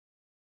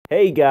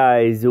Hey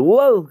guys,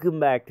 welcome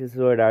back to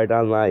Sword Art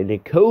Online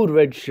and Code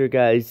Register,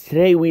 guys.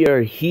 Today we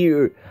are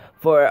here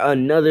for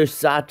another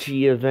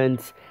Sachi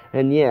event.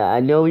 And yeah,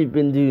 I know we've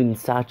been doing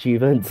Sachi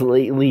events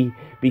lately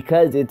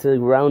because it's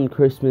around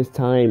Christmas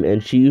time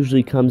and she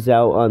usually comes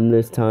out on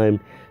this time.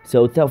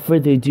 So without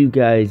further ado,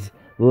 guys,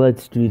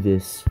 let's do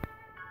this.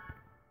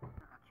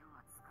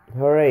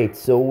 Alright,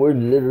 so we're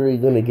literally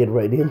gonna get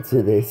right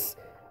into this.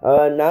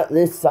 Not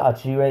this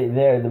Sachi right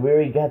there. We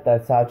already got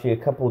that Sachi a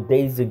couple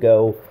days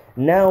ago.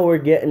 Now we're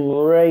getting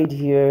right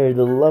here,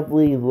 the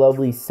lovely,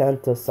 lovely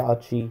Santa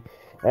Sachi.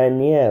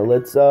 And yeah,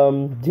 let's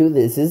do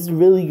this. This is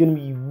really gonna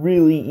be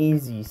really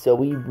easy, so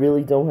we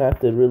really don't have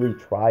to really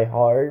try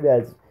hard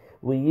as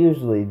we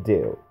usually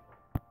do.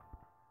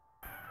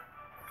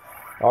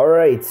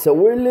 Alright, so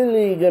we're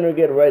literally gonna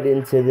get right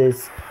into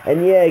this.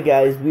 And yeah,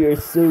 guys, we are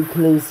so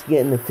close to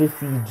getting the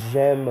 50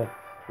 gem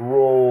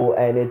roll,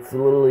 and it's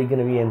literally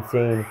gonna be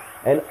insane.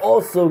 And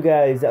also,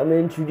 guys, I'm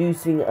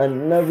introducing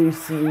another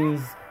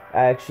series.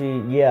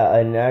 Actually, yeah,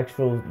 an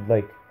actual,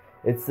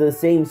 it's the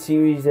same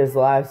series as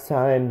last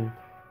time.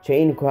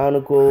 Chain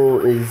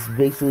Chronicle is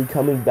basically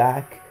coming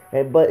back,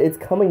 but it's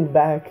coming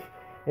back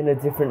in a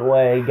different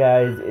way,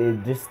 guys.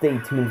 Just stay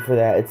tuned for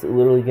that. It's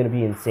literally gonna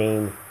be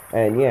insane.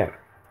 And yeah,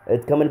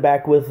 it's coming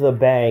back with a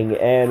bang,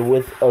 and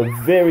with a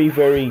very,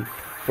 very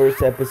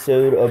first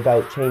episode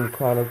about Chain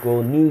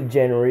Chronicle, New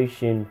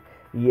Generation.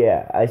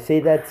 Yeah, I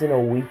say that's in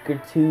a week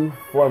or two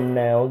from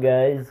now,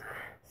 guys.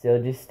 So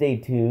just stay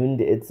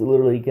tuned. It's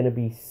literally going to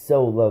be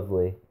so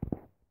lovely.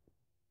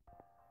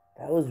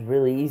 That was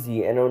really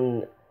easy. And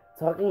on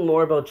talking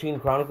more about Chain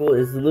Chronicle,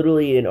 is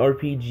literally an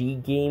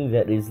RPG game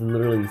that is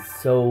literally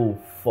so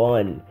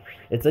fun.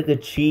 It's like a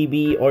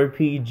chibi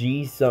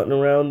RPG, something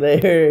around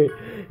there.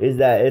 Is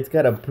that it's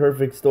got a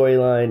perfect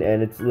storyline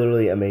and it's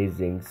literally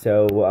amazing.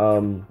 So,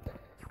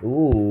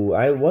 ooh,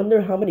 I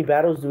wonder how many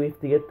battles do we have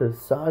to get the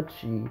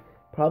Sachi?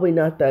 Probably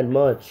not that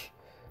much.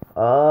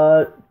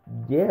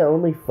 Yeah,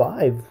 only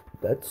 5.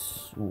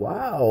 That's,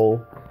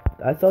 wow.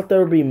 I thought there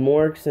would be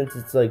more since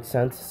it's like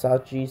Santa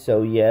Sachi,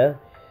 so yeah.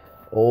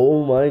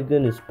 Oh my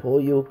goodness,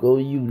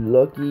 Poyoko, you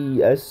lucky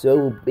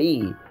SOB.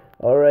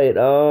 Alright,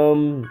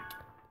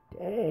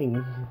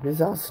 dang, this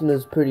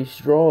Asuna's pretty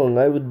strong.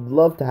 I would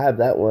love to have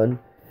that one.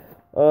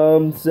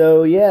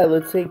 So yeah,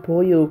 let's take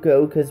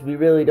Poyoko, because we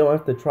really don't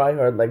have to try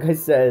hard, like I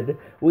said.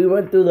 We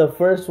went through the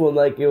first one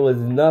like it was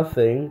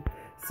nothing.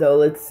 So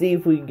let's see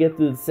if we can get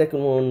through the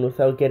second one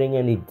without getting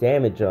any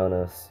damage on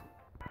us.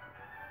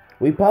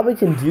 We probably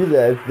can do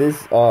that if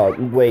this,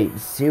 wait,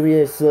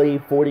 seriously,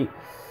 40,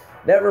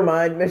 never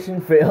mind,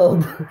 mission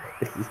failed.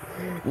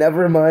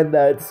 Never mind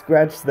that,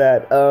 scratch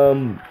that,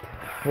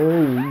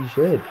 holy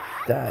shit,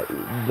 that,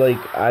 like,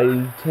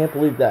 I can't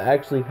believe that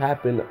actually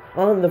happened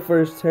on the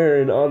first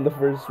turn, on the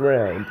first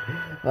round.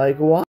 Like,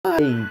 why?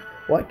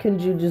 Why couldn't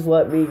you just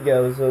let me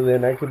go so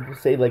then I could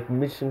say, like,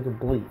 mission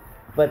complete?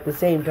 But at the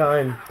same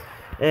time,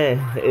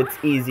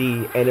 it's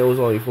easy, and it was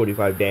only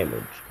 45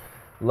 damage.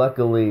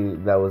 Luckily,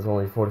 that was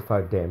only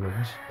 45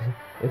 damage.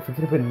 If it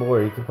could have been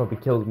more, he could probably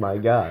killed my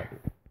guy.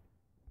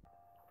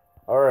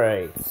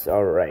 Alright.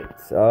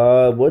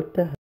 What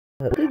the hell?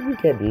 What did we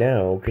get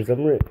now? Because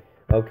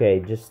okay,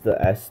 just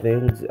the S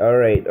things.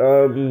 Alright,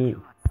 we're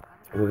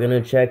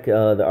gonna check, the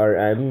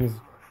RMs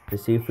to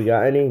see if we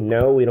got any.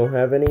 No, we don't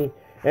have any.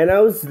 And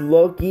I was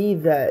lucky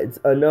that it's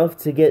enough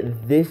to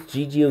get this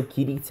GGO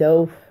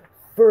Kirito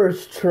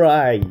first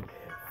try.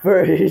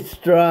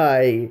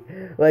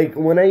 Like,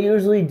 when I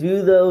usually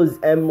do those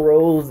M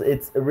rolls,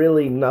 it's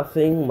really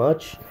nothing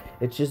much.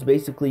 It's just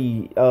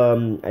basically,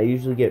 I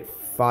usually get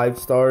 5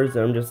 stars,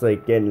 and I'm just,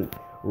 like, getting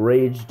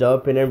raged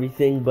up and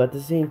everything. But at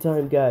the same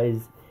time,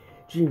 guys,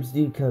 dreams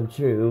do come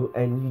true,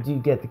 and you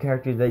do get the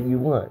character that you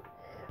want.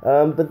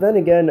 But then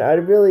again, I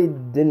really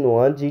didn't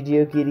want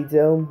GGO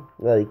Kirito.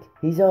 Like,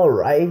 he's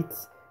alright,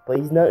 but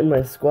he's not in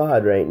my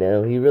squad right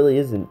now. He really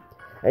isn't.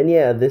 And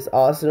yeah, this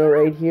Asuna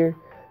right here,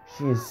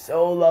 she is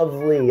so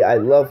lovely. I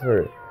love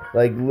her.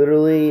 Like,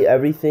 literally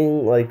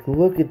everything. Like,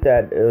 look at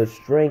that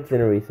strength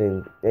and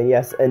everything. And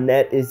yes,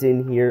 Annette is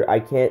in here.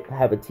 I can't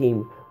have a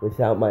team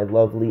without my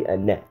lovely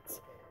Annette.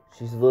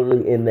 She's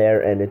literally in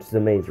there, and it's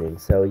amazing.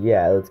 So,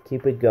 yeah, let's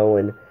keep it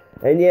going.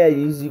 And, yeah,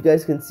 as you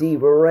guys can see,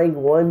 we're ranked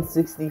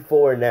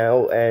 164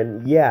 now.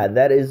 And, yeah,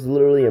 that is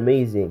literally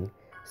amazing.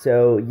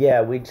 So,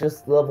 yeah, we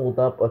just leveled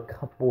up a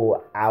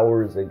couple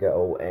hours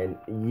ago. And,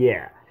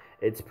 yeah,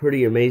 it's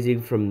pretty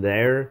amazing from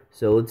there.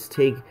 So let's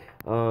take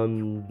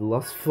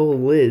Lustful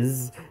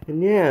Liz,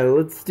 and yeah,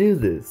 let's do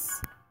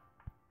this.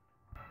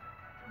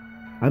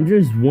 I'm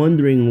just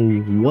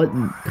wondering what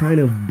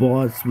kind of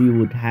boss we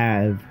would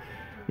have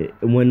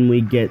when we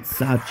get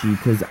Sachi,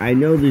 because I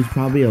know there's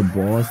probably a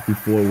boss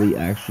before we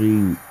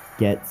actually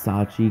get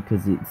Sachi,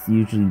 because it's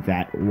usually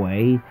that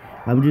way.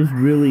 I'm just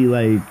really,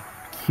 like,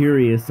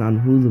 curious on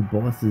who the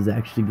boss is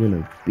actually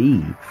gonna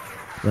be.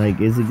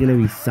 Like, is it gonna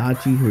be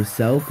Sachi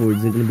herself, or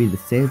is it gonna be the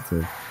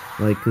Santa?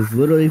 Like, cause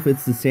literally if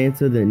it's the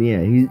Santa, then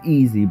yeah, he's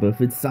easy, but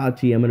if it's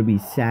Sachi, I'm gonna be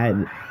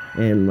sad,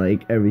 and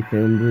like,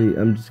 everything,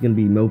 I'm just gonna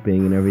be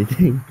moping and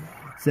everything.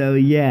 So,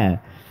 yeah,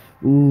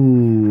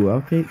 Ooh,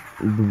 okay.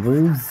 The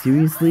wolves,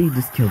 seriously?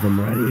 Just kill them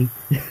already.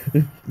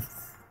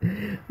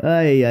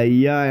 Ay,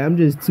 ay, ay. I'm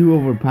just too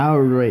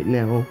overpowered right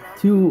now.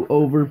 Too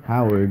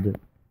overpowered.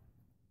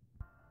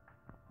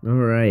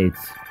 Alright.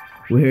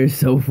 We're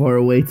so far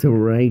away to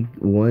rank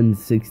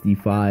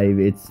 165.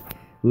 It's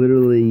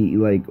literally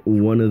like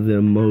one of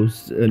the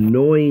most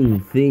annoying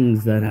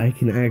things that I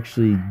can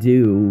actually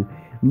do.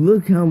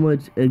 Look how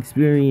much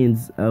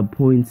experience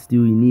points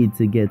do we need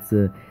to get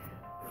to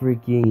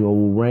freaking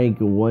rank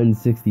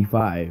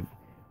 165.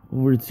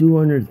 Over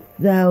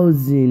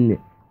 200,000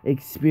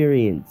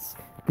 experience.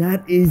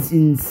 That is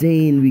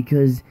insane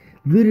because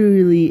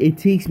literally it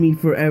takes me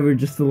forever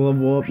just to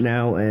level up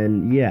now,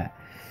 and yeah.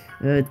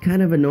 It's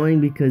kind of annoying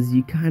because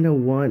you kind of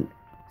want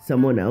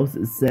someone else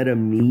instead of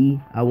me.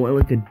 I want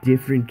like a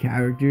different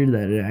character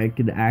that I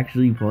could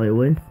actually play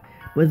with.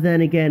 But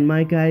then again,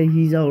 my guy,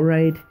 he's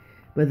alright.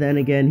 But then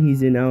again,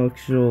 he's an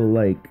actual,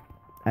 like,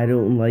 I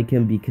don't like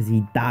him because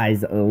he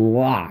dies a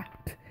lot.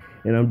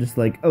 And I'm just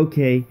like,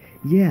 okay,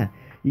 yeah,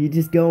 you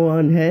just go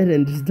on ahead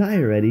and just die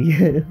already.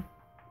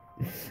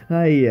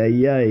 Ay,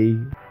 ay, ay.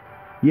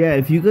 Yeah,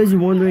 if you guys are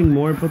wondering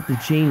more about the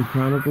Chain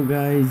Chronicle,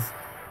 guys,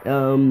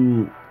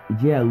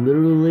 yeah,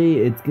 literally,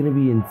 it's gonna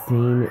be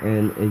insane,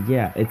 and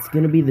yeah, it's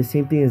gonna be the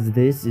same thing as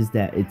this, is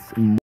that it's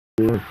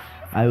more,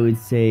 I would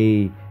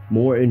say,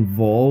 more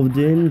involved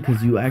in,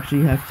 because you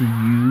actually have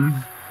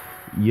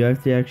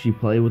to actually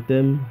play with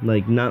them,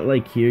 like, not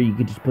like here, you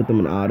could just put them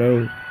in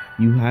auto,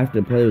 you have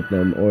to play with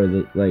them, or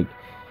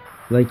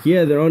like,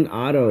 yeah, they're on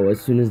auto as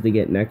soon as they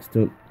get next to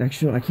them.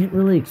 Actually, I can't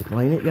really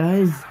explain it,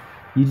 guys.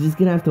 You're just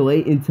gonna have to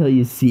wait until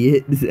you see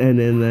it, and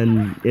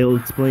then it'll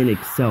explain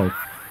itself.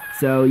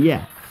 So,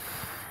 yeah.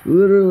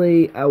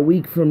 Literally, a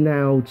week from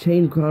now,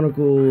 Chain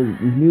Chronicle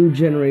New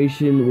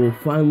Generation will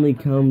finally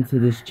come to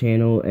this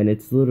channel, and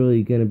it's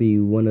literally gonna be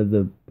one of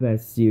the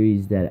best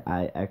series that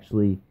I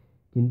actually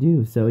can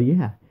do. So,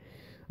 yeah.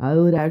 I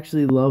would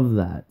actually love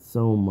that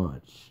so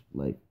much.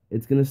 Like,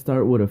 it's gonna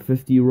start with a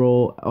 50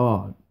 roll.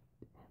 Oh,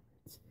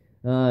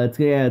 it's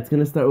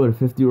gonna start with a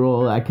 50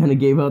 roll. I kind of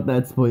gave out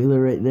that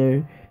spoiler right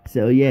there.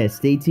 So yeah,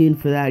 stay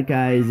tuned for that,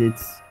 guys.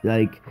 It's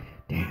like,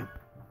 damn,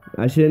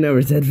 I should have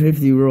never said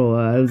 50 roll.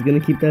 I was gonna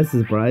keep that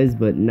surprise,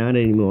 but not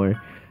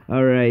anymore.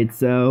 All right,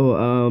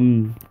 so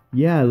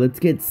yeah, let's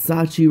get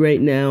Sachi right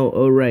now.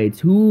 All right,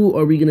 who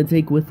are we gonna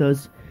take with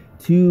us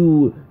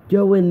to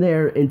go in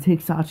there and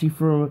take Sachi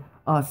from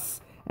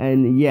us?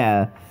 And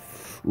yeah.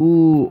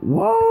 Ooh,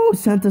 whoa,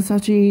 Santa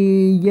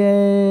Sachi,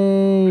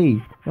 yay!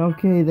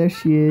 Okay, there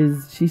she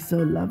is. She's so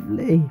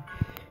lovely.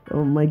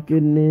 Oh my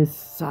goodness,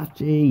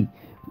 Sachi.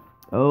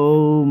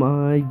 Oh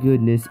my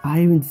goodness,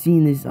 I haven't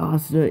seen this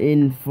Asuna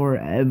in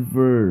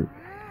forever.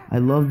 I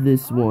love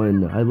this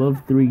one. I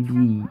love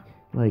 3D,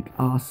 like,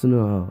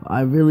 Asuna.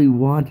 I really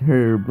want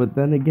her, but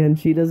then again,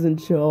 she doesn't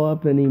show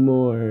up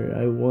anymore.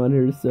 I want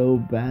her so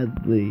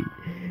badly.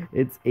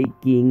 It's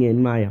aching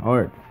in my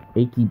heart.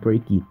 Achy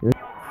breaky.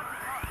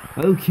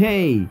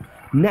 Okay,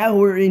 now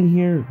we're in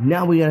here.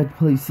 Now we gotta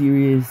play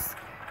serious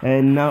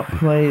and not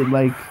play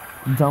like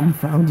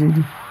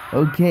dumbfounded.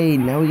 Okay,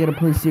 now we gotta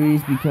play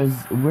serious because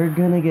we're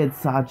gonna get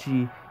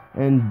Sachi.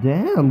 And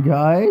damn,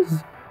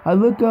 guys, I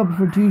look up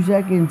for 2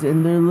 seconds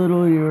and they're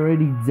literally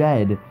already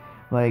dead.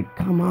 Like,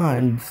 come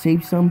on,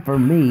 save some for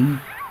me.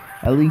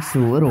 At least a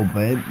little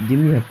bit. Give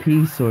me a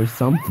piece or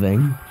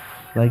something.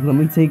 Like, let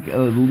me take at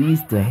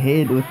least a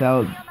hit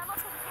without...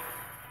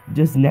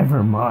 Just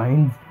never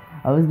mind.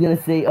 I was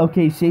gonna say,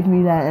 okay, save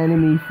me that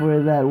enemy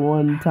for that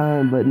one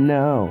time, but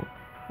no.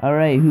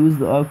 Alright, who's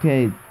the...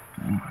 Okay,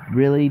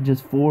 really?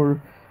 Just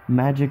 4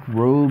 magic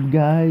robe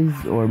guys?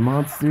 Or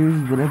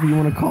monsters? Whatever you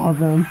want to call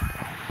them.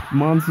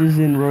 Monsters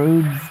in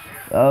robes?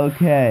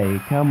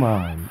 Okay, come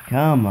on.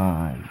 Come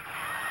on.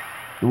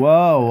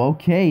 Whoa,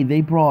 okay,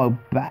 they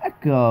brought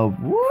backup.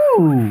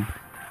 Woo!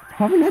 It's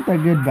probably not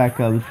that good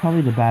backup. It's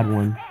probably the bad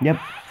one. Yep,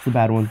 it's the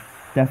bad one.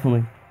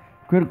 Definitely.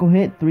 Critical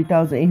hit,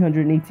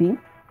 3,818.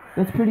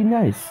 That's pretty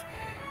nice.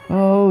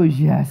 Oh,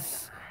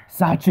 yes.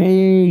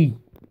 Sachi!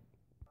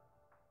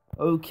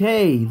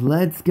 Okay,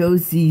 let's go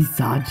see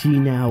Sachi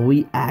now.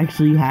 We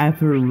actually have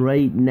her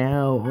right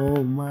now.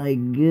 Oh my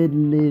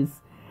goodness.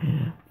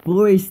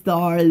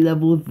 4-star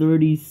level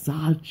 30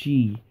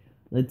 Sachi.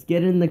 Let's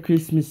get in the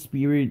Christmas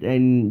spirit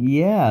and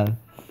yeah.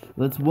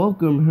 Let's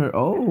welcome her.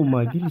 Oh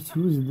my goodness,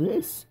 who is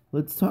this?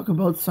 Let's talk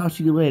about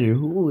Sachi later.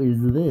 Who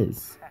is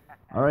this?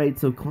 Alright,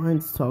 so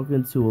Klein's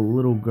talking to a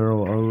little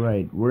girl.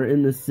 Alright, we're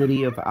in the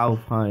city of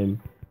Alfheim.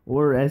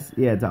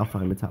 Yeah, it's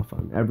Alfheim, it's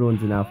Alfheim.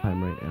 Everyone's in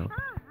Alfheim right now.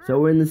 So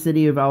we're in the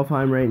city of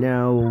Alfheim right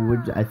now.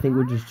 I think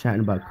we're just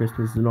chatting about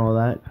Christmas and all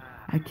that.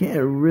 I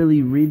can't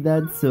really read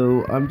that,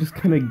 so I'm just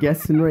kind of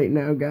guessing right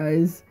now,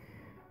 guys.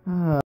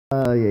 Yeah.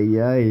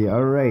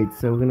 Alright,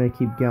 so we're gonna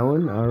keep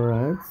going.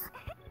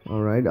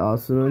 Alright,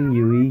 awesome.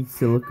 Yui,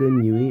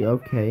 Silicon Yui,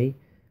 okay.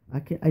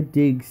 I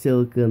dig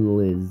Silicon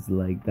Liz,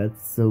 like,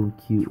 that's so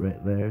cute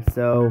right there.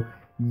 So,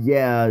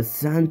 yeah,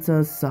 Santa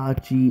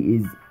Sachi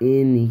is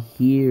in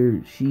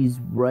here.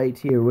 She's right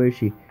here. Where is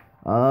she?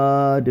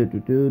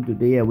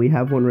 Yeah, we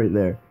have one right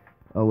there.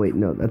 Oh wait,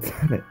 no, that's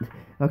not it.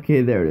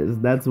 Okay, there it is.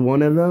 That's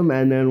one of them,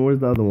 and then where's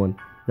the other one?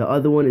 The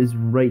other one is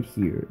right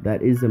here.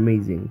 That is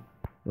amazing.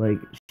 Like,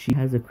 she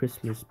has a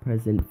Christmas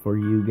present for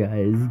you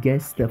guys.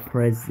 Guess the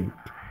present.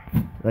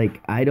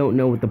 Like, I don't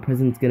know what the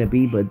present's gonna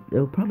be, but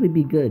it'll probably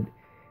be good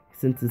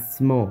since it's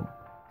small.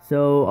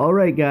 So,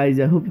 alright guys,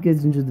 I hope you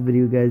guys enjoyed the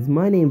video, guys.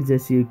 My name is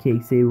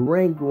SUKXA,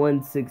 rank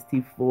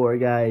 164,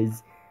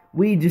 guys.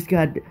 We just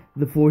got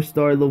the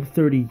 4-star level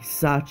 30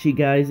 Sachi,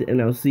 guys,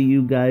 and I'll see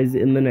you guys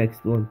in the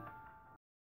next one.